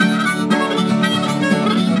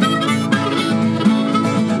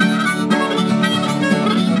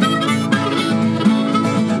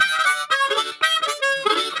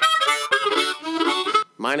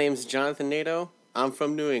My name's Jonathan Nato. I'm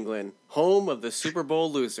from New England, home of the Super Bowl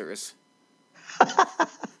losers.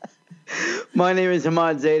 My name is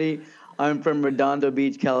Hamad Zaidi. I'm from Redondo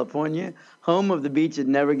Beach, California, home of the beach that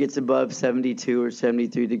never gets above 72 or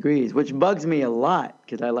 73 degrees, which bugs me a lot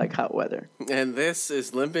because I like hot weather. And this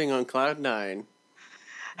is Limping on Cloud 9.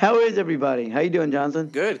 How is everybody? How you doing, Jonathan?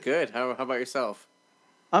 Good, good. How about yourself?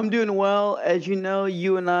 I'm doing well. As you know,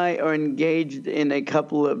 you and I are engaged in a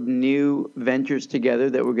couple of new ventures together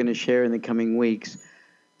that we're going to share in the coming weeks.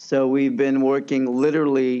 So we've been working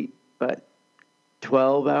literally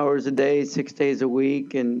 12 hours a day, 6 days a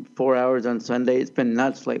week, and 4 hours on Sunday. It's been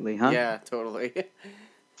nuts lately, huh? Yeah, totally.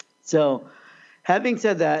 So having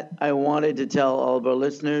said that, I wanted to tell all of our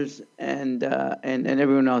listeners and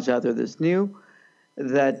everyone else out there that's new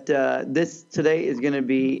that this today is going to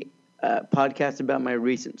be a podcast about my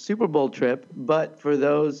recent Super Bowl trip. But for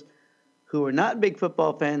those who are not big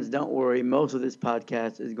football fans, don't worry. Most of this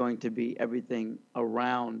podcast is going to be everything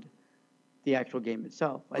around the actual game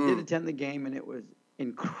itself. I did attend the game, and it was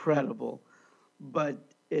incredible. But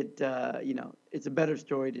it's a better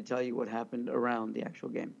story to tell you what happened around the actual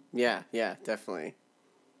game. Yeah, definitely.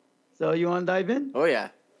 So you want to dive in? Oh, yeah.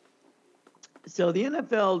 So the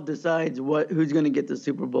NFL decides who's going to get the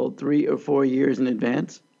Super Bowl 3 or 4 years in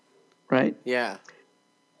advance, right? Yeah.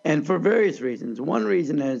 And for various reasons. One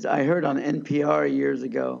reason is I heard on NPR years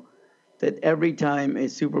ago that every time a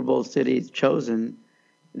Super Bowl city is chosen,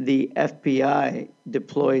 the FBI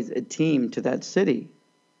deploys a team to that city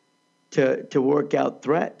to work out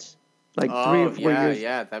threats. Like 3 or 4 years.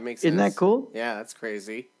 Yeah, that makes sense. Isn't that cool? Yeah, that's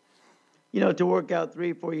crazy. To work out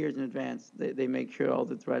 3 or 4 years in advance, they make sure all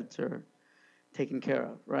the threats are taken care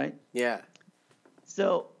of, right? Yeah.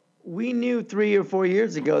 So we knew 3 or 4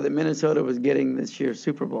 years ago that Minnesota was getting this year's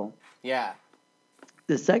Super Bowl. Yeah.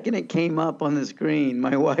 The second it came up on the screen,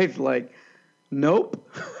 my wife nope.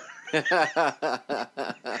 And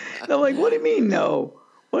I'm like, what do you mean no?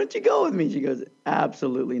 Why don't you go with me? She goes,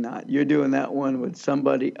 absolutely not. You're doing that one with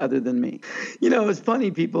somebody other than me. It's funny,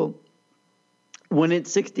 people. When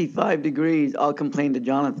it's 65 degrees, I'll complain to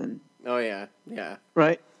Jonathan. Oh, yeah. Yeah.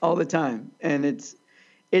 Right? All the time. And it's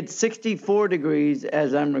 64 degrees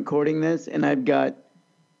as I'm recording this, and I've got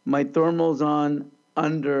my thermals on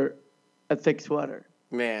under a thick sweater.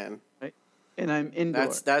 Man. Right? And I'm indoor.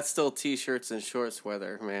 That's still T-shirts and shorts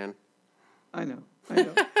weather, man. I know.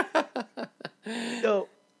 So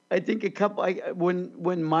I think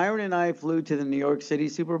when Myron and I flew to the New York City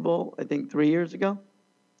Super Bowl, I think 3 years ago,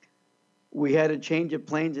 we had a change of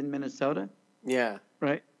planes in Minnesota. Yeah.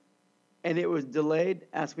 Right? And it was delayed.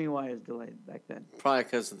 Ask me why it was delayed back then. Probably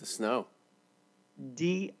because of the snow.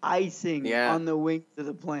 De-icing on the wings of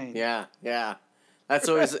the plane. Yeah. That's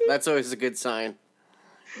always a good sign.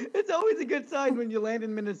 It's always a good sign when you land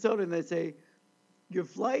in Minnesota and they say, your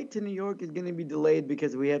flight to New York is going to be delayed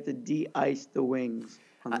because we have to de-ice the wings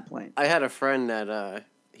on the plane. I had a friend that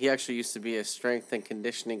he actually used to be a strength and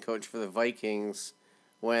conditioning coach for the Vikings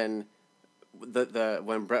when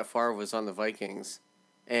when Brett Favre was on the Vikings.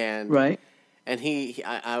 And right. And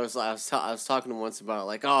I was talking to him once about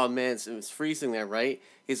oh man, it's freezing there, right?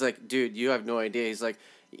 He's like, dude, you have no idea. He's like,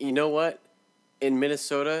 you know what? In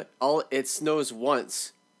Minnesota, it snows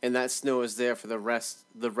once, and that snow is there for the rest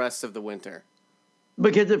of the winter.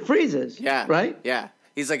 Because it freezes. Yeah. Right. Yeah.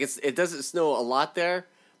 He's like, it doesn't snow a lot there,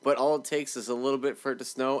 but all it takes is a little bit for it to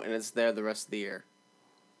snow, and it's there the rest of the year.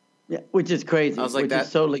 Yeah, which is crazy. I was like,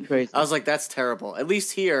 is totally crazy. I was like, that's terrible. At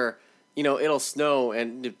least here, it'll snow,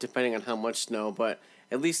 and depending on how much snow, but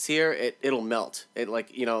at least here it'll melt.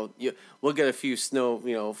 We'll get a few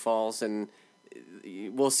snow, falls, and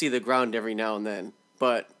we'll see the ground every now and then.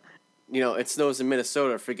 But it snows in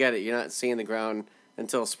Minnesota. Forget it. You're not seeing the ground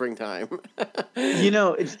until springtime.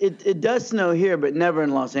 It does snow here, but never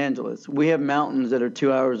in Los Angeles. We have mountains that are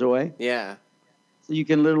 2 hours away. Yeah. So you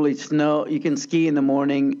can literally you can ski in the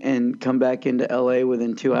morning and come back into LA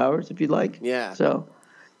within 2 hours if you'd like. Yeah. So,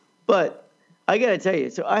 but I got to tell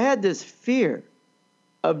you, so I had this fear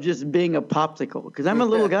of just being a popsicle because I'm a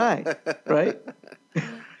little guy, right?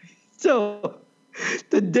 So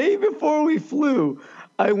the day before we flew,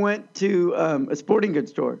 I went to a sporting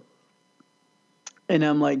goods store. And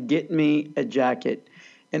I'm like, get me a jacket.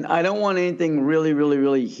 And I don't want anything really, really,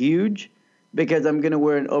 really huge because I'm going to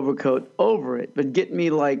wear an overcoat over it. But get me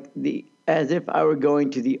as if I were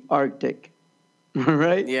going to the Arctic.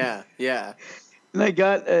 Right? Yeah. And I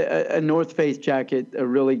got a North Face jacket, a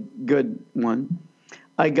really good one.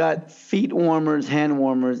 I got feet warmers, hand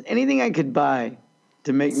warmers, anything I could buy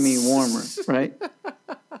to make me warmer, right?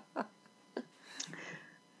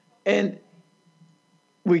 And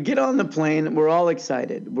we get on the plane. We're all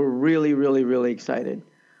excited. We're really, really, really excited.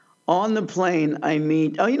 On the plane, I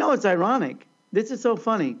meet. Oh, you know what's ironic? This is so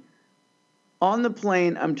funny. On the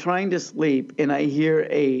plane, I'm trying to sleep, and I hear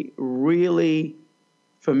a really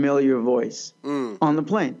familiar voice on the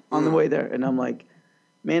plane on the way there, and I'm like,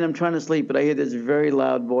 man, I'm trying to sleep, but I hear this very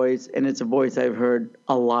loud voice, and it's a voice I've heard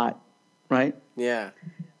a lot, right? Yeah.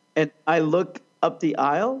 And I look up the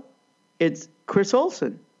aisle. It's Chris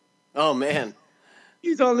Olsen. Oh, man.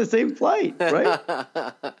 He's on the same flight, right?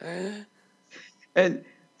 And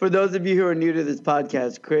for those of you who are new to this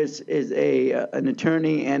podcast, Chris is an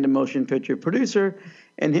attorney and a motion picture producer,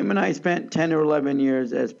 and him and I spent 10 or 11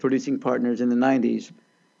 years as producing partners in the 90s,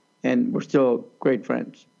 and we're still great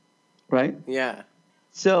friends, right? Yeah.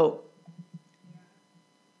 So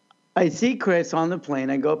I see Chris on the plane.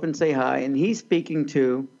 I go up and say hi, and he's speaking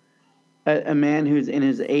to a man who's in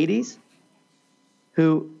his 80s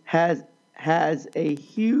who has a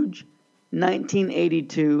huge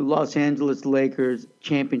 1982 Los Angeles Lakers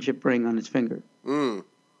championship ring on his finger.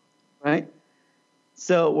 Right?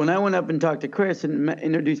 So when I went up and talked to Chris and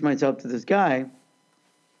introduced myself to this guy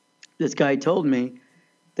told me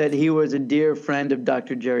that he was a dear friend of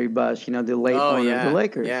Dr. Jerry Buss, the late owner of the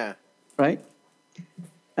Lakers. Yeah. Right?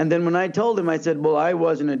 And then when I told him, I said, well, I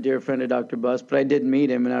wasn't a dear friend of Dr. Buss, but I did meet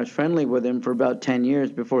him, and I was friendly with him for about 10 years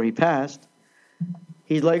before he passed.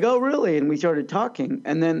 He's like, oh, really? And we started talking.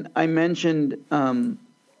 And then I mentioned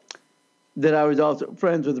that I was also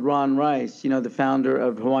friends with Ron Rice, the founder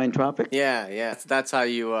of Hawaiian Tropic. Yeah. That's how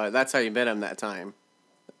you met him that time.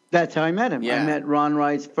 That's how I met him. Yeah. I met Ron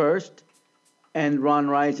Rice first, and Ron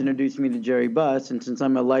Rice introduced me to Jerry Buss. And since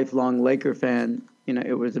I'm a lifelong Laker fan,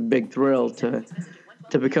 it was a big thrill to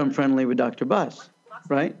become friendly with Dr. Buss,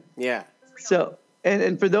 right? Yeah. So,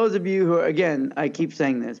 and for those of you who are, again, I keep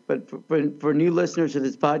saying this, but for new listeners to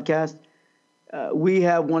this podcast, we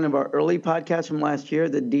have one of our early podcasts from last year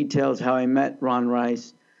that details how I met Ron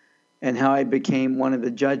Rice and how I became one of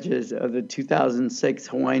the judges of the 2006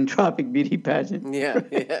 Hawaiian Tropic Beauty Pageant.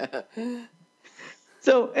 Yeah.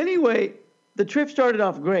 So anyway, the trip started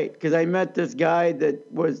off great because I met this guy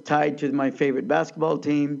that was tied to my favorite basketball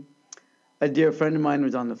team. A dear friend of mine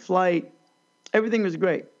was on the flight. Everything was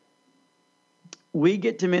great. We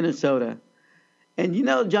get to Minnesota. And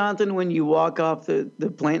Jonathan, when you walk off the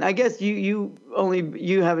plane, I guess you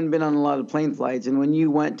haven't been on a lot of plane flights. And when you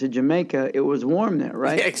went to Jamaica, it was warm there,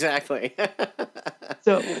 right? Yeah, exactly.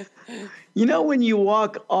 So, when you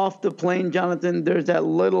walk off the plane, Jonathan, there's that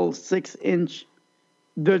little 6-inch,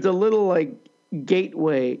 there's a little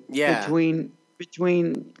gateway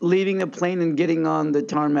between leaving the plane and getting on the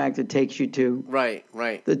tarmac that takes you to right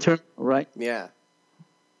the terminal, right? Yeah.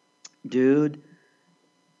 Dude,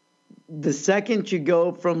 the second you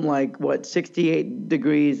go from 68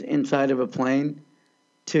 degrees inside of a plane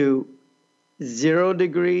to 0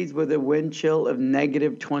 degrees with a wind chill of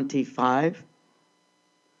 -25,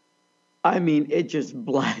 I mean, it just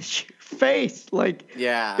blasts your face.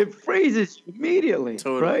 It freezes you immediately.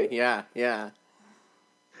 Totally. Right? Yeah.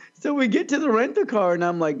 So we get to the rental car, and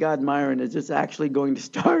I'm like, God, Myron, is this actually going to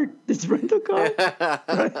start, this rental car?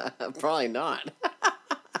 Right? Probably not.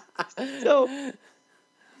 So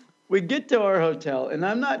we get to our hotel, and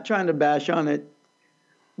I'm not trying to bash on it,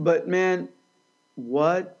 but, man,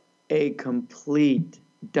 what a complete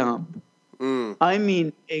dump. I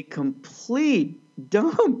mean, a complete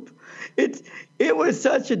dump. It was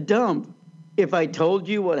such a dump. If I told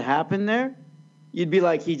you what happened there, you'd be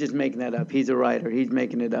like, he's just making that up. He's a writer. He's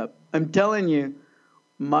making it up. I'm telling you,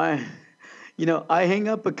 I hang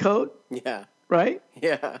up a coat. Yeah. Right?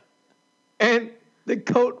 Yeah. And the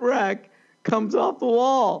coat rack comes off the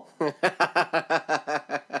wall.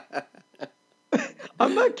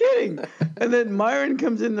 I'm not kidding. And then Myron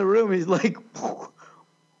comes in the room. He's like,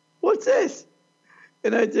 what's this?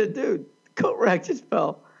 And I said, dude, the coat rack just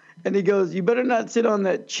fell. And he goes, you better not sit on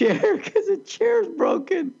that chair because the chair's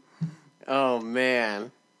broken. Oh,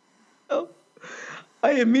 man. So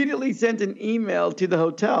I immediately sent an email to the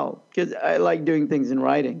hotel because I like doing things in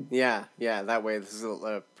writing. Yeah. That way, this is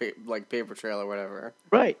a paper trail or whatever.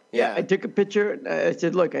 Right. Yeah. I took a picture. I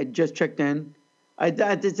said, look, I just checked in. I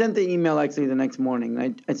sent the email actually the next morning.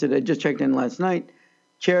 I said, I just checked in last night.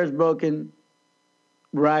 Chair's broken.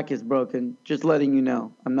 Rack is broken. Just letting you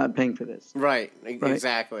know. I'm not paying for this. Right.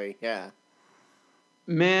 Exactly. Yeah.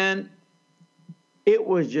 Man, it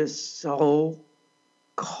was just so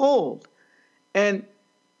cold. And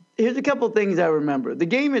here's a couple things I remember. The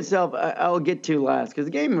game itself, I'll get to last because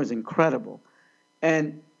the game was incredible.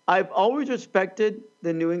 And I've always respected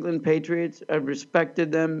the New England Patriots. I've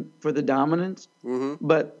respected them for the dominance. Mm-hmm.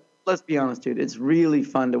 But let's be honest, dude, it's really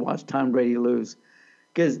fun to watch Tom Brady lose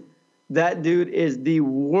because that dude is the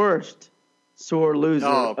worst sore loser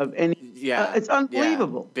of any. Yeah, It's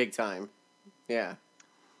unbelievable. Yeah, big time. Yeah.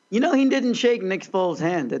 You know, he didn't shake Nick Foles'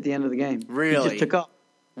 hand at the end of the game. Really? He just took off.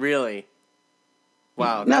 Really?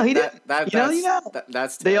 Wow. No, he didn't.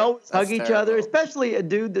 That's they always hug each terrible. other, especially a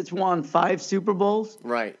dude that's won 5 Super Bowls.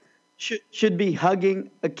 Right. Should be hugging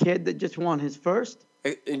a kid that just won his first.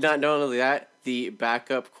 Not only that, the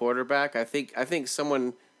backup quarterback. I think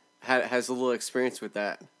someone has a little experience with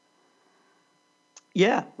that.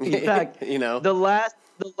 Yeah. In fact, you know, the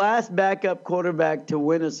last backup quarterback to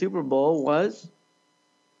win a Super Bowl was.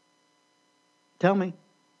 Tell me.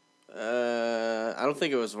 I don't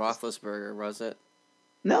think it was Roethlisberger, was it?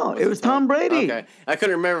 No, it was Tom Brady. Okay, I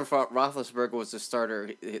couldn't remember if Roethlisberger was the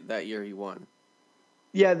starter that year he won.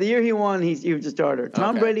 Yeah, the year he won, he was a starter.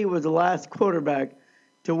 Tom Brady was the last quarterback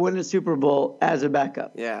to win a Super Bowl as a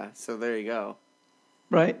backup. Yeah, so there you go.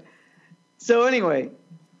 Right? So anyway,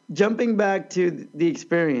 jumping back to the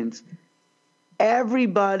experience,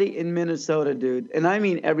 everybody in Minnesota, dude, and I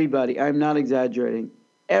mean everybody, I'm not exaggerating,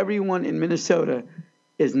 everyone in Minnesota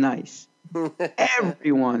is nice.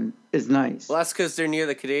 Everyone is nice. Well, that's because they're near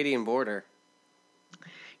the Canadian border.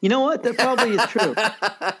 You know what? That probably is true.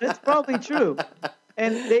 That's probably true.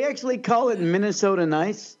 And they actually call it Minnesota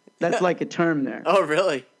nice. That's like a term there. Oh,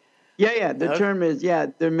 really? Yeah. The term is,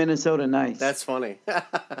 they're Minnesota nice. That's funny.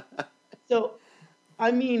 So,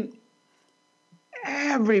 I mean,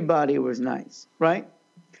 everybody was nice, right?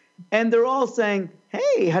 And they're all saying,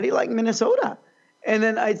 hey, how do you like Minnesota? And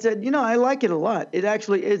then I said, I like it a lot. It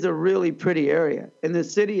actually is a really pretty area. And the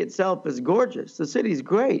city itself is gorgeous. The city's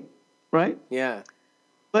great, right? Yeah.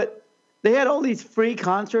 But they had all these free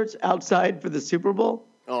concerts outside for the Super Bowl.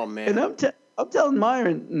 Oh, man. And I'm telling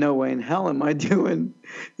Myron, no way in hell am I doing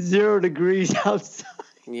 0 degrees outside.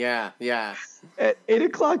 Yeah. At 8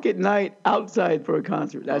 o'clock at night outside for a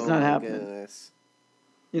concert. That's not happening. Goodness.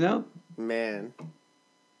 You know? Man.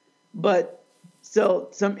 But... So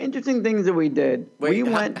some interesting things that we did. Wait,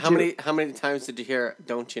 how many times did you hear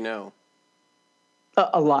 "Don't you know"?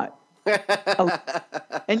 A lot.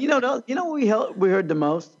 And you know what we heard the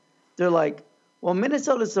most? They're like, "Well,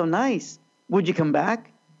 Minnesota's so nice. Would you come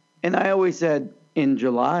back?" And I always said, "In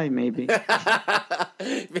July, maybe."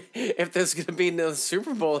 If there's gonna be another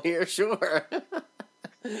Super Bowl here, sure.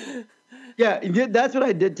 Yeah, that's what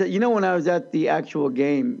I did. When I was at the actual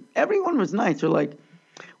game, everyone was nice. They're like,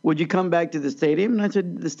 would you come back to the stadium? And I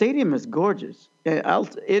said, the stadium is gorgeous.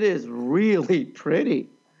 It is really pretty.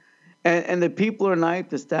 And the people are nice.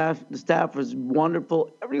 The staff was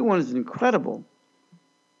wonderful. Everyone is incredible.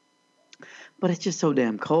 But it's just so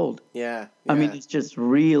damn cold. Yeah. I mean, it's just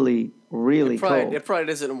really, really cold. It probably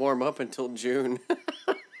doesn't warm up until June.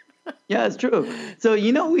 Yeah, it's true. So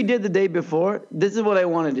what we did the day before? This is what I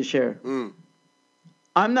wanted to share.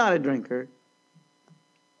 I'm not a drinker.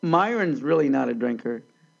 Myron's really not a drinker.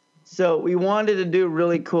 So we wanted to do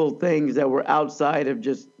really cool things that were outside of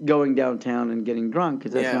just going downtown and getting drunk,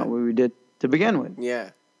 because that's not what we did to begin with.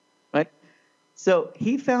 Yeah. Right? So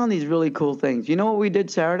he found these really cool things. You know what we did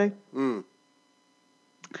Saturday?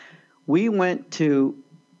 We went to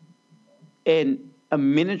a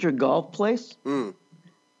miniature golf place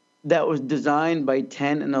that was designed by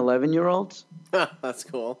 10 and 11-year-olds. That's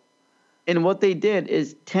cool. And what they did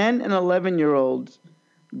is 10 and 11-year-olds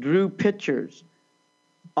drew pictures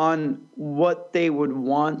on what they would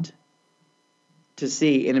want to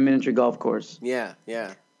see in a miniature golf course. Yeah.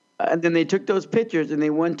 And then they took those pictures and they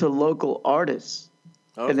went to local artists.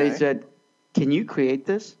 Okay. And they said, can you create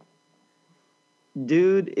this?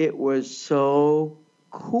 Dude, it was so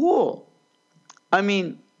cool. I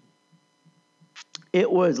mean, it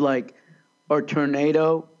was like a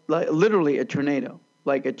tornado, like literally a tornado.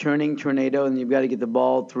 Like a turning tornado, and you've got to get the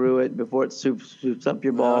ball through it before it swoops up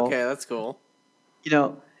your ball. Okay, that's cool.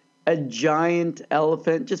 A giant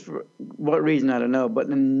elephant, just for what reason, I don't know, but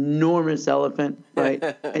an enormous elephant, right?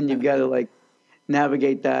 And you've got to,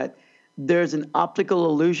 navigate that. There's an optical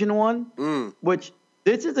illusion one, which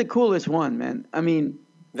this is the coolest one, man. I mean,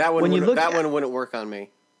 that one wouldn't work on me.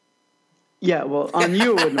 Yeah, well, on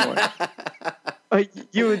you it wouldn't work.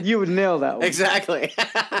 You would nail that one. Exactly.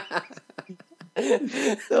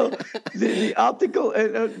 So the optical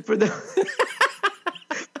for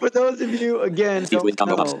those of you again don't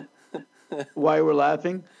know why we're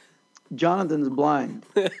laughing. Jonathan's blind,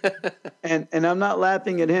 and I'm not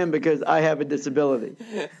laughing at him because I have a disability,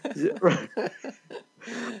 but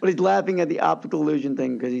he's laughing at the optical illusion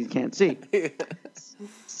thing because he can't see.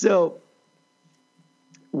 So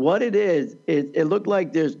what it is it looked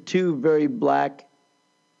like there's 2 very black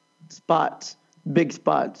spots, big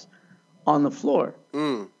spots on the floor.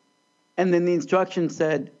 And then the instruction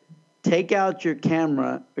said, take out your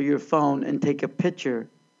camera or your phone and take a picture.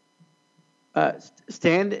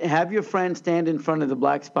 Have your friend stand in front of the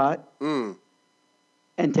black spot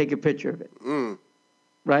and take a picture of it.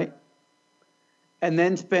 Right? And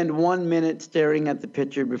then spend 1 minute staring at the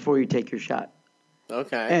picture before you take your shot.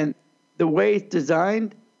 Okay. And the way it's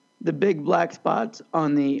designed, the big black spots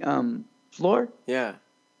on the floor. Yeah.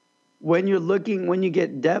 When you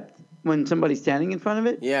get depth, when somebody's standing in front of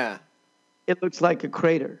it. Yeah. It looks like a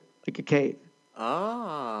crater, like a cave.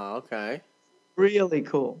 Ah, okay. Really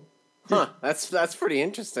cool. Huh. That's pretty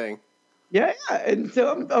interesting. Yeah. And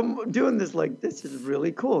so I'm doing this like, this is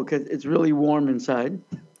really cool because it's really warm inside.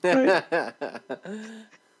 Right?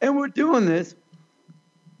 And we're doing this.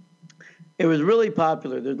 It was really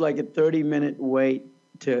popular. There's like a 30-minute wait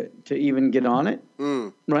to even get on it,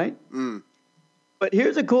 right? But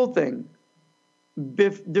here's a cool thing.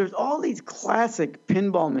 There's all these classic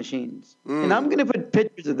pinball machines. And I'm going to put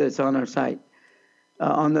pictures of this on our site,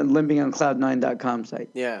 on the limpingoncloud9.com site.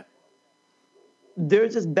 Yeah.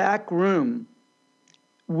 There's this back room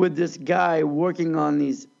with this guy working on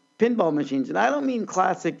these pinball machines. And I don't mean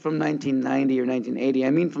classic from 1990 or 1980. I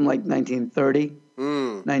mean from like 1930,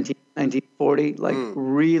 1940, like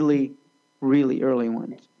really, really early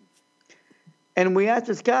ones. And we asked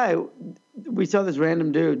this guy, we saw this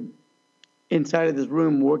random dude inside of this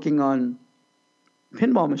room working on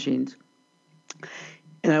pinball machines.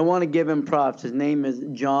 And I want to give him props. His name is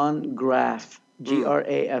John Graff,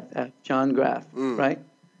 Graff, John Graff, right?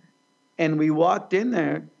 And we walked in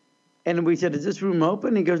there and we said, is this room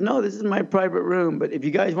open? He goes, no, this is my private room. But if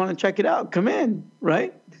you guys want to check it out, come in,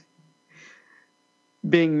 right?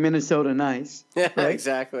 Being Minnesota nice. Yeah, right?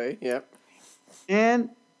 exactly. Yep. And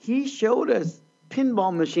he showed us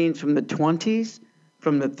pinball machines from the 20s,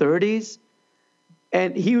 from the 30s,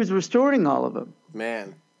 and he was restoring all of them.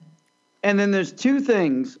 Man. And then there's two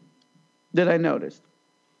things that I noticed.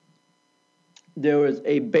 There was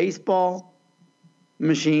a baseball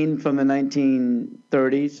machine from the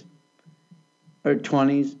 1930s or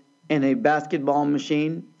 20s and a basketball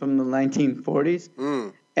machine from the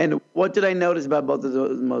 1940s. And what did I notice about both of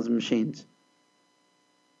those machines?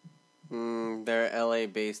 They're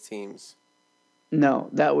LA-based teams. No,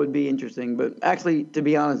 that would be interesting. But actually, to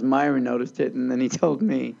be honest, Myron noticed it, and then he told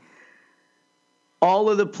me. All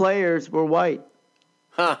of the players were white.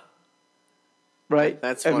 Huh. Right?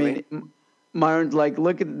 That's funny. I mean, Myron's like,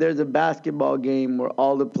 there's a basketball game where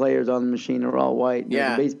all the players on the machine are all white. And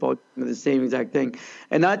there's a baseball game, the same exact thing.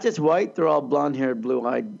 And not just white, they're all blonde-haired,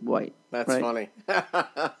 blue-eyed white. That's right? funny.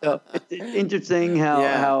 So it's interesting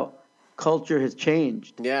how culture has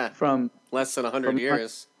changed. Yeah. From less than 100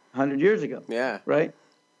 years. 100 years ago. Yeah. Right?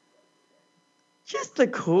 Just the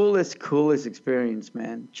coolest experience,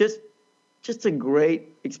 man. Just a great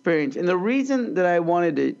experience. And the reason that I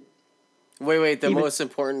wanted to... Wait. The most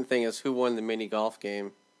important thing is who won the mini golf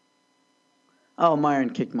game. Oh, Myron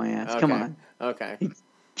kicked my ass. Okay. Come on. Okay. He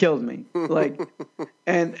killed me. Like,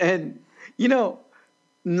 and you know,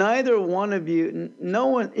 neither one of you, no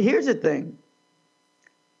one... Here's the thing.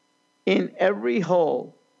 In every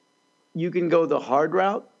hole, you can go the hard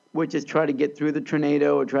route, which is try to get through the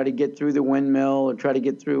tornado or try to get through the windmill or try to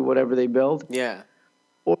get through whatever they build. Yeah.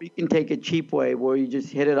 Or you can take a cheap way where you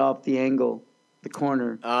just hit it off the angle, the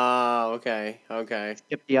corner. Oh, okay.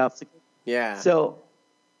 Skip the obstacle. Yeah. So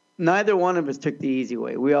neither one of us took the easy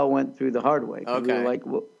way. We all went through the hard way. Okay. We were like,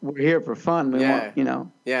 well, we're here for fun. We want,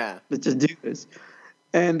 Yeah. let's just do this.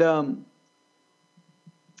 And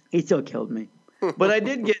he still killed me. But I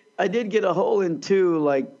did get a hole in two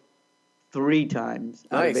like 3 times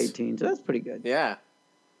out of 18. So that's pretty good. Yeah.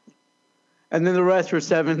 And then the rest were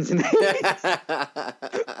 7s and 8s.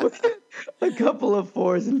 A couple of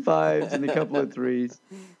 4s and 5s and a couple of 3s.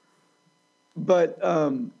 But,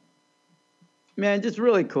 man, just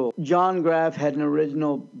really cool. John Graff had an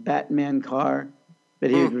original Batman car that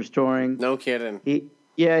he was restoring. No kidding. He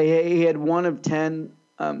had 1 of 10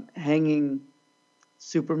 hanging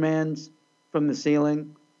Supermans from the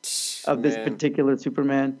ceiling of this particular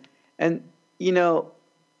Superman. And,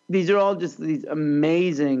 these are all just these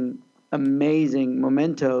amazing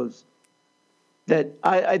mementos that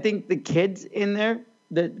I think the kids in there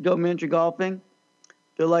that go miniature golfing,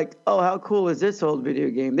 they're like, oh, how cool is this old video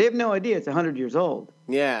game? They have no idea it's 100 years old.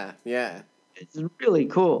 Yeah. It's really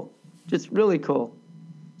cool. Just really cool.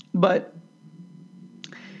 But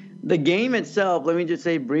the game itself, let me just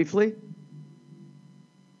say briefly,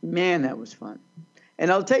 man, that was fun.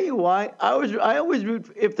 And I'll tell you why. I always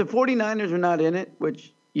root if the 49ers are not in it,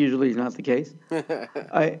 which usually is not the case.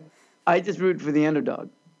 I just root for the underdog,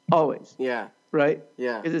 always. Yeah. Right?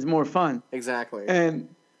 Yeah. Because it's more fun. Exactly. And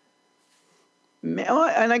Oh,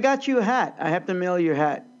 and I got you a hat. I have to mail your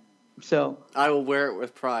hat. So I will wear it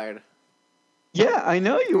with pride. yeah, I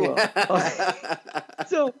know you will.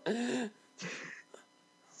 so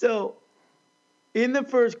so in the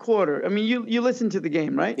first quarter, I mean, you listened to the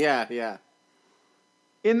game, right? Yeah, yeah.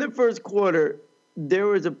 In the first quarter, there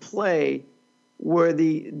was a play where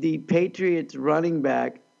the Patriots running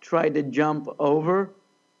back tried to jump over,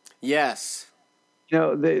 Yes.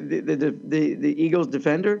 the Eagles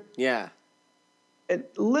defender, Yeah. and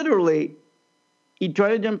literally he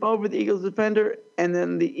tried to jump over the Eagles defender, and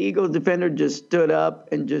then the Eagles defender just stood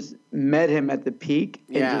up and just met him at the peak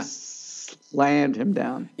and Yeah. just slammed him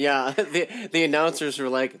down. Yeah. The announcers were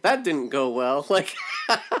like, that didn't go well. Like,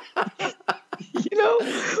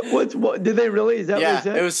 What did they really? Is that what yeah, they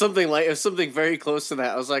said? it was something very close to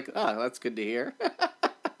that. I was like, oh, that's good to hear.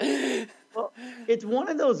 Well, it's one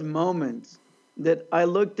of those moments that I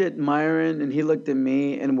looked at Myron and he looked at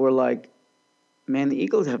me and we're like, man, the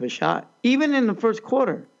Eagles have a shot, even in the first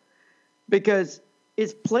quarter, because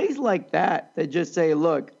it's plays like that that just say,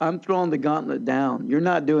 look, I'm throwing the gauntlet down. You're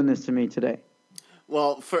not doing this to me today.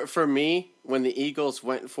 Well, for me, when the Eagles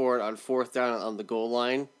went for it on fourth down on the goal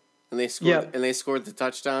line and they scored the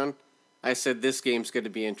touchdown, I said this game's going to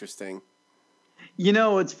be interesting. You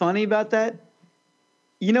know what's funny about that?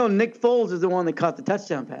 Nick Foles is the one that caught the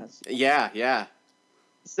touchdown pass. Yeah, yeah.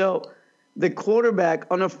 So the quarterback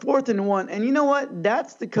on a 4th and 1, and you know what?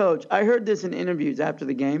 That's the coach. I heard this in interviews after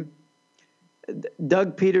the game.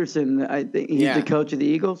 Doug Peterson, I think he's the coach of the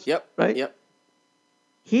Eagles. Yep. Right? Yep.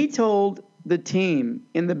 He told the team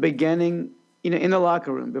in the beginning, in the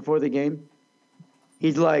locker room before the game,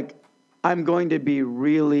 he's like, I'm going to be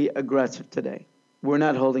really aggressive today. We're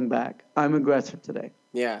not holding back. I'm aggressive today.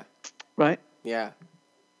 Yeah. Right? Yeah.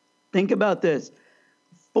 Think about this.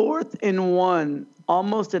 4th and 1,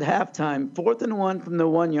 almost at halftime, 4th and 1 from the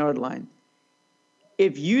 1-yard line.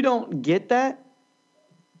 If you don't get that,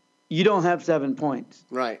 you don't have 7 points.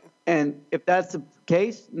 Right. And if that's the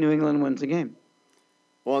case, New England wins the game.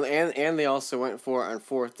 Well, and they also went for it on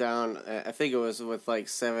fourth down. I think it was with like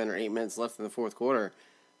 7 or 8 minutes left in the fourth quarter.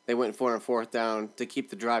 They went for it on fourth down to keep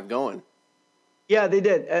the drive going. Yeah, they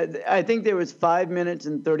did. I think there was 5 minutes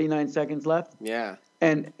and 39 seconds left. Yeah.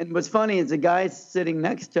 And what's funny is the guys sitting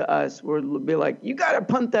next to us would be like, you got to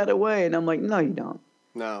punt that away. And I'm like, no, you don't.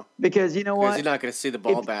 No. Because you know what? Because you're not going to see the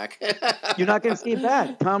ball back. You're not going to see it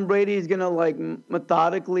back. Tom Brady is going to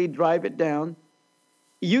methodically drive it down.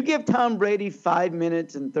 You give Tom Brady 5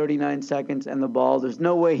 minutes and 39 seconds and the ball, there's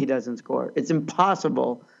no way he doesn't score. It's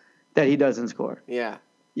impossible that he doesn't score. Yeah.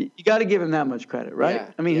 You got to give him that much credit, right?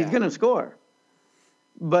 Yeah, I mean, he's going to score.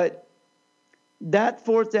 But that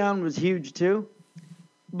fourth down was huge too.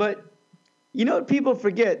 But you know what people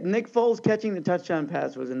forget? Nick Foles catching the touchdown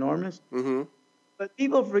pass was enormous. Mm-hmm. But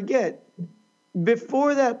people forget,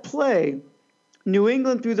 before that play, New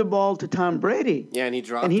England threw the ball to Tom Brady. Yeah, and he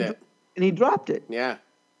dropped it. And he dropped it. Yeah.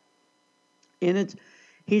 And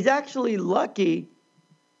he's actually lucky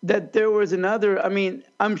that there was another. I mean,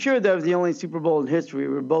 I'm sure that was the only Super Bowl in history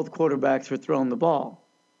where both quarterbacks were throwing the ball.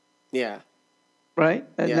 Yeah. Right?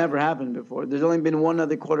 That never happened before. There's only been one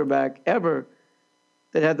other quarterback ever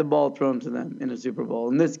that had the ball thrown to them in a Super Bowl.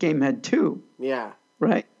 And this game had 2. Yeah.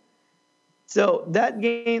 Right? So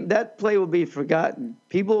that play will be forgotten.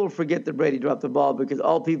 People will forget that Brady dropped the ball because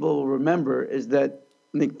all people will remember is that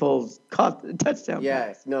Nick Foles caught the touchdown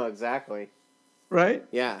pass. No, exactly. Right?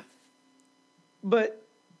 Yeah. But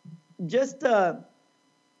just,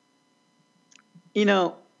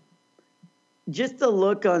 just the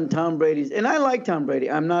look on Tom Brady's, and I like Tom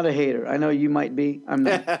Brady. I'm not a hater. I know you might be. I'm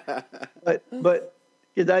not. but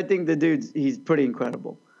because I think the he's pretty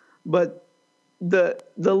incredible. But the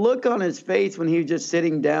look on his face when he was just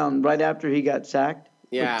sitting down right after he got sacked.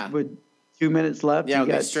 Yeah. With 2 minutes left, yeah,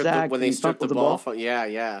 he got sacked. When they stripped the ball.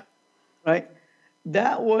 Yeah. Right?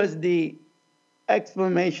 That was the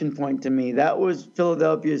exclamation point to me. That was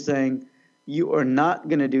Philadelphia saying, you are not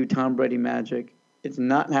going to do Tom Brady magic. It's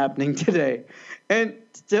not happening today. And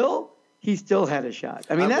he still had a shot.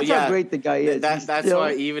 I mean, that's how great the guy is. That's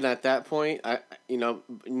why even at that point,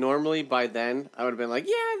 normally by then I would have been like,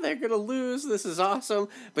 yeah, they're gonna lose. This is awesome.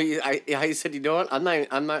 But I said, you know what?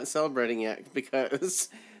 I'm not celebrating yet because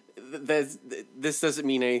this doesn't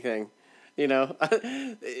mean anything.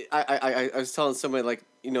 I was telling somebody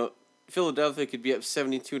Philadelphia could be up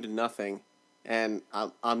 72-0, and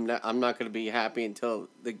I'm not going to be happy until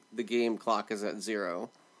the game clock is at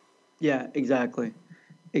 0. Yeah, exactly.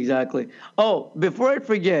 Oh, before I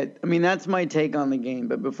forget, I mean, that's my take on the game.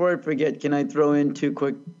 But before I forget, can I throw in two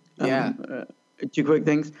quick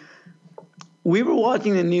things? We were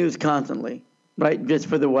watching the news constantly, right, just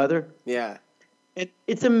for the weather. Yeah.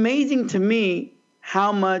 It's amazing to me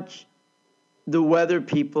how much the weather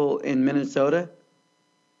people in Minnesota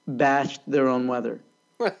bashed their own weather.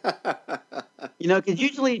 Because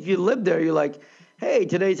usually if you live there, you're like, hey,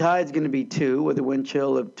 today's high is going to be 2 with a wind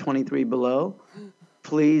chill of 23 below.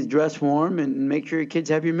 Please dress warm and make sure your kids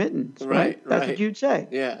have your mittens. Right? That's what you'd say.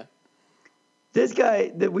 Yeah. This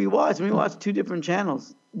guy that we watched 2 different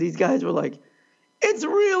channels. These guys were like, it's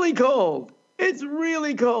really cold. It's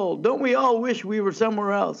really cold. Don't we all wish we were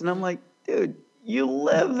somewhere else? And I'm like, dude, you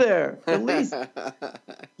live there. At least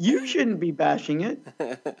you shouldn't be bashing it.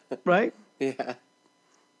 Right? Yeah.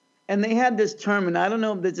 And they had this term, and I don't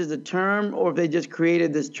know if this is a term or if they just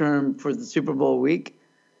created this term for the Super Bowl week,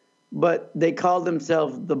 but they called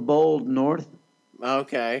themselves the Bold North.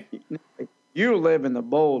 Okay. You live in the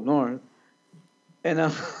Bold North. And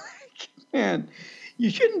I'm like, man, you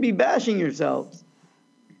shouldn't be bashing yourselves.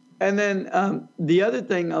 And then the other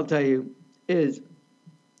thing I'll tell you is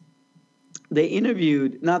they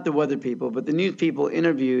interviewed, not the weather people, but the news people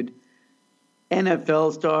interviewed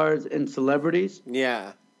NFL stars and celebrities.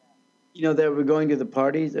 Yeah. That were going to the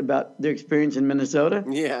parties about their experience in Minnesota.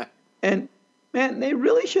 Yeah. And, man, they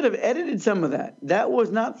really should have edited some of that. That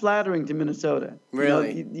was not flattering to Minnesota.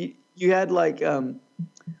 Really? You had, like,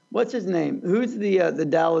 what's his name? Who's the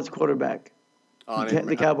Dallas quarterback? Oh,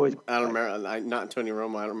 the Cowboys. I don't remember. Not Tony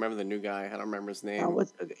Romo. I don't remember the new guy. I don't remember his name.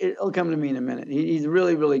 It'll come to me in a minute. He's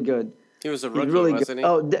really, really good. He was a rookie, really wasn't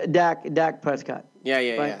good. he? Oh, Dak Prescott. Yeah, right?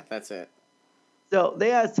 yeah. That's it. So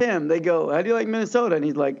they asked him, they go, how do you like Minnesota? And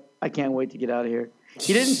he's like, I can't wait to get out of here.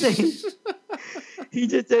 He didn't say, he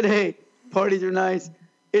just said, hey, parties are nice.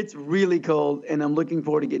 It's really cold, and I'm looking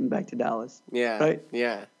forward to getting back to Dallas. Yeah. Right?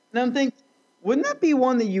 Yeah. And I'm thinking, wouldn't that be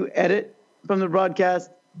one that you edit from the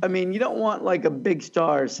broadcast? I mean, you don't want like a big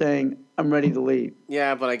star saying, I'm ready to leave.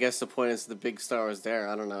 Yeah, but I guess the point is the big star was there.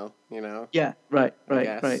 I don't know, Yeah, right.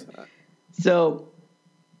 So,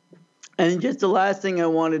 and just the last thing I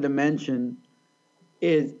wanted to mention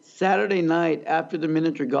is Saturday night after the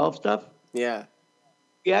miniature golf stuff. Yeah.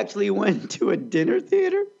 We actually went to a dinner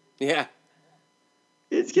theater. Yeah.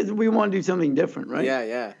 It's because we want to do something different, right? Yeah,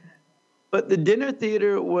 yeah. But the dinner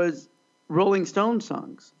theater was Rolling Stones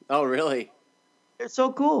songs. Oh, really? They're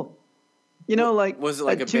so cool. Like was it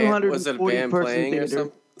like a band? Was it a band playing theater.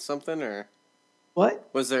 or something or? What?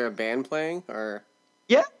 Was there a band playing or?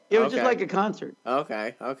 Yeah, it was just like a concert.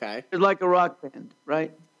 Okay. It was like a rock band,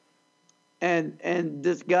 right? And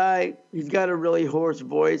this guy, he's got a really hoarse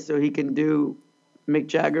voice, so he can do Mick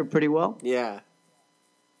Jagger pretty well. Yeah.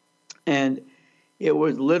 And it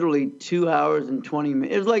was literally 2 hours and 20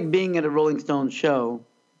 minutes. It was like being at a Rolling Stones show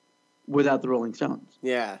without the Rolling Stones.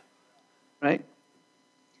 Yeah. Right?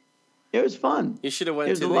 It was fun. You should have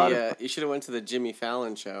went to the Jimmy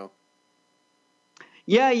Fallon show.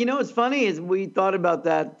 Yeah, what's funny is we thought about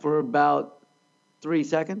that for about 3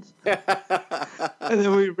 seconds. And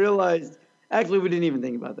then we realized, actually we didn't even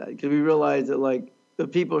think about that because we realized that like the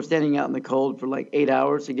people are standing out in the cold for like 8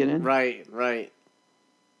 hours to get in. Right.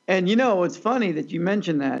 And it's funny that you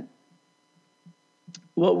mentioned that.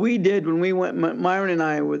 What we did when we went, Myron and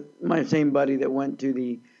I, with my same buddy that went to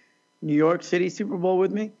the New York City Super Bowl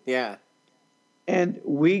with me. Yeah. And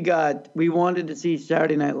we wanted to see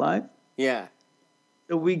Saturday Night Live. Yeah.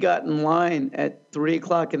 So we got in line at 3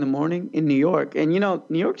 o'clock in the morning in New York. And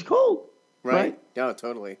New York's cold. Right? Oh,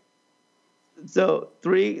 totally. So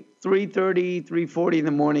 3:30, 3:40 in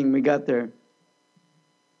the morning, we got there.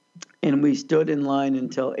 And we stood in line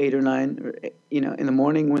until 8 or 9, or, in the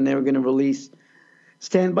morning when they were going to release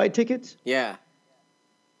standby tickets. Yeah.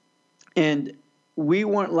 And we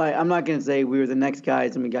weren't like, I'm not going to say we were the next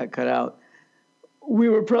guys and we got cut out. We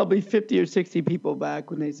were probably 50 or 60 people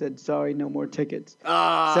back when they said, sorry, no more tickets.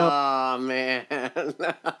 Oh, man.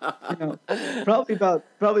 Probably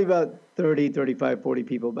about 30, 35, 40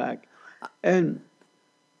 people back. And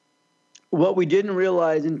what we didn't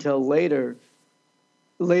realize until later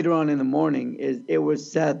on in the morning is it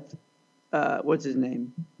was Seth, what's his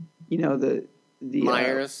name? The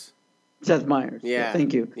Myers. Seth Meyers. Yeah.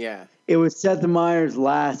 Thank you. Yeah. It was Seth Meyers'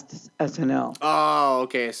 last SNL. Oh,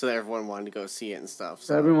 okay. So everyone wanted to go see it and stuff.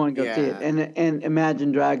 So everyone go see it. And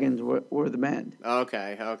Imagine Dragons were the band.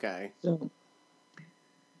 Okay.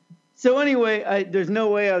 So anyway, there's no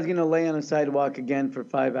way I was going to lay on a sidewalk again for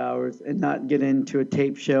 5 hours and not get into a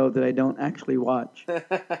tape show that I don't actually watch.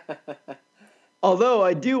 Although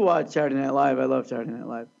I do watch Saturday Night Live. I love Saturday Night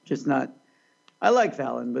Live. Just not – I like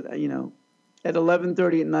Fallon, but, at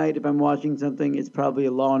 11:30 at night, if I'm watching something, it's probably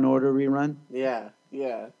a Law & Order rerun. Yeah.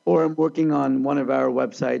 Or I'm working on one of our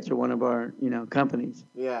websites or one of our, companies.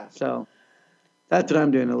 Yeah. So that's what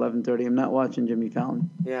I'm doing at 11:30. I'm not watching Jimmy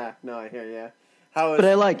Fallon. Yeah. No, I hear you. How but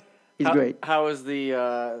I was like him. He's great. how was the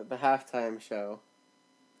halftime show?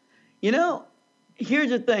 You know, here's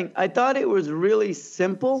the thing. I thought it was really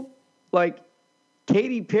simple. Like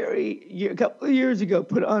Katy Perry a couple of years ago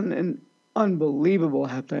put on an unbelievable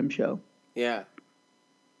halftime show. Yeah.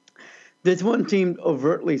 This one seemed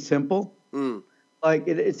overtly simple. Mm. Like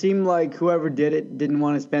it seemed like whoever did it didn't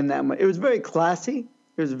want to spend that much. It was very classy.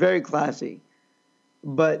 It was very classy,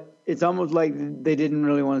 but it's almost like they didn't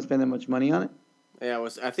really want to spend that much money on it. Yeah,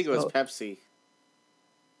 I think it was So- Pepsi.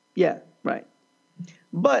 Yeah, right.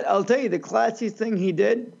 But I'll tell you, the classiest thing he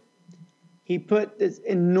did, he put this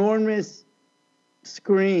enormous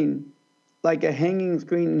screen, like a hanging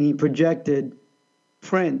screen, and he projected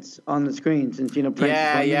Prince on the screen. Since Prince. is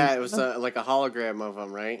Yeah, on yeah, there. it was like a hologram of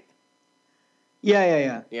him, right?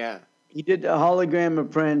 Yeah. Yeah. He did a hologram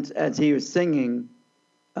of Prince as he was singing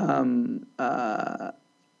I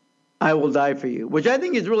Will Die For You, which I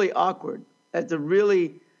think is really awkward. That's a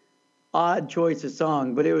really odd choice of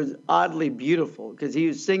song, but it was oddly beautiful because he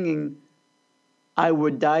was singing I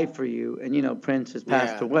Would Die For You, and Prince has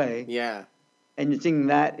passed away, Yeah. and you're singing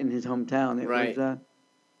that in his hometown. Right.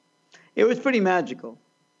 It was pretty magical.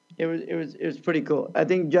 It was pretty cool. I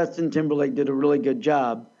think Justin Timberlake did a really good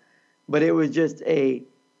job, but it was just a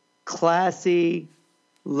classy,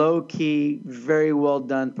 low-key, very well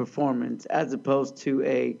done performance as opposed to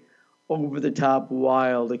a over-the-top,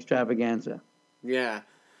 wild extravaganza. Yeah.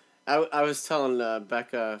 I was telling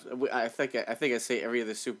Becca, I think I say every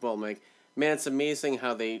other Super Bowl, I'm like, man, it's amazing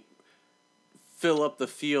how they fill up the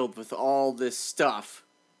field with all this stuff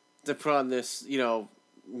to put on this,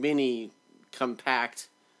 mini compact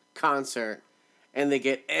concert, and they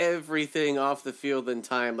get everything off the field in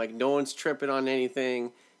time. Like, no one's tripping on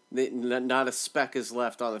anything. Not a speck is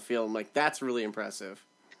left on the field. I'm like, that's really impressive.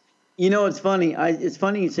 It's funny. It's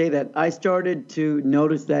funny you say that. I started to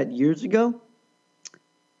notice that years ago.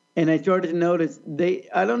 And I started to notice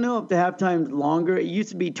I don't know if the halftime's longer. It used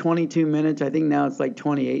to be 22 minutes. I think now it's like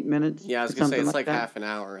 28 minutes. Yeah, I was going to say it's like half an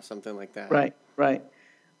hour or something like that. Right.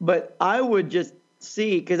 But I would just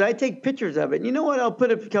see, because I take pictures of it. And you know what? I'll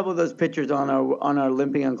put a couple of those pictures on our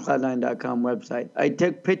limpingoncloud9.com website. I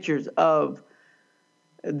took pictures of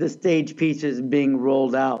the stage pieces being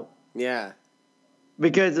rolled out. Yeah.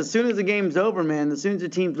 Because as soon as the game's over, man, as soon as the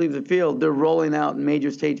teams leave the field, they're rolling out major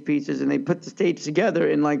stage pieces, and they put the stage together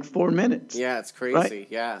in like 4 minutes. Yeah, it's crazy. Right?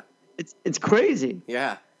 Yeah. It's crazy.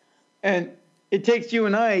 Yeah. And it takes you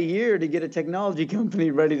and I a year to get a technology company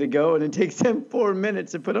ready to go, and it takes them 4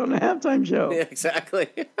 minutes to put on a halftime show. Yeah, exactly.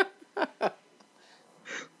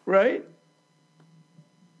 Right?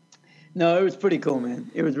 No, it was pretty cool, man.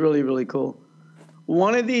 It was really, really cool.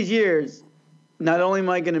 One of these years, not only am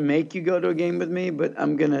I going to make you go to a game with me, but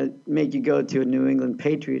I'm going to make you go to a New England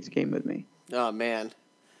Patriots game with me. Oh, man.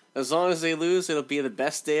 As long as they lose, it'll be the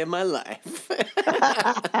best day of my life.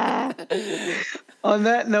 On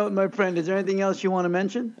that note, my friend, is there anything else you want to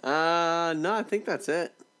mention? No, I think that's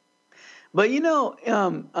it. But,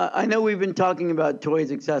 I know we've been talking about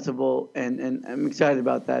Toys Accessible, and I'm excited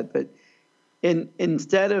about that. But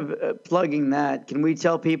instead of plugging that, can we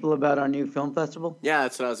tell people about our new film festival? Yeah,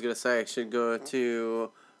 that's what I was going to say. I should go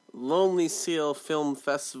to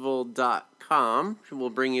LonelySealFilmFestival.com. We'll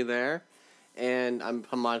bring you there. And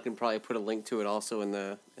Hamad can probably put a link to it also in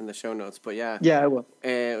the show notes. But yeah. Yeah, I will.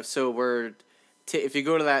 So we're if you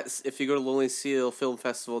go to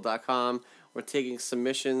LonelySealFilmFestival.com, we're taking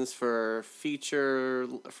submissions for features,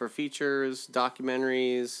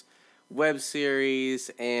 documentaries, web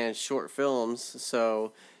series, and short films.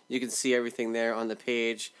 So you can see everything there on the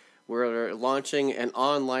page. We're launching an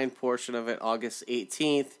online portion of it August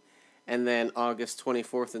 18th, and then August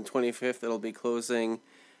 24th and 25th it'll be closing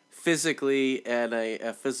physically at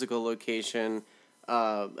a physical location.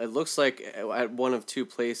 It looks like at one of two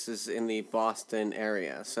places in the Boston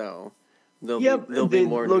area. So there'll be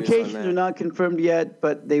more news on locations that. are not confirmed yet,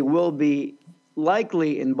 but they will be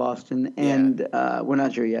likely in Boston, and we're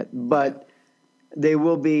not sure yet. But they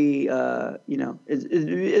will be,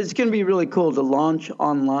 it's going to be really cool to launch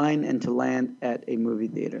online and to land at a movie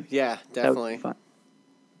theater. Yeah, definitely.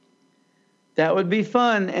 That would be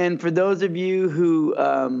fun. And for those of you who,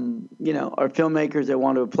 are filmmakers that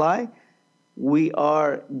want to apply, we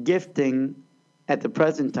are gifting, at the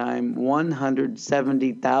present time,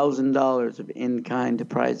 $170,000 of in-kind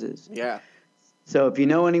prizes. Yeah. So if you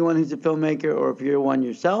know anyone who's a filmmaker, or if you're one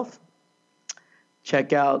yourself,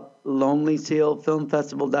 check out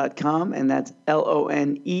LonelySealFilmFestival.com, and that's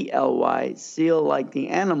LONELY, seal like the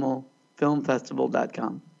animal,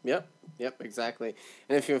 filmfestival.com. Yep, exactly.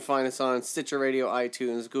 And if you can find us on Stitcher Radio,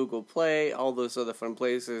 iTunes, Google Play, all those other fun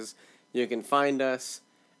places, you can find us.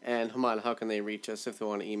 And Hamad, how can they reach us if they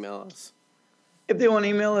want to email us? If they want to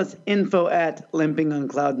email us,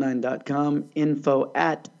 info@limpingoncloud9.com,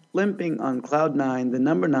 info@limpingoncloud9, the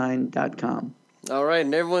number 9.com. All right,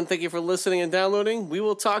 and everyone, thank you for listening and downloading. We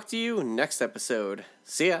will talk to you next episode.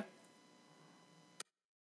 See ya.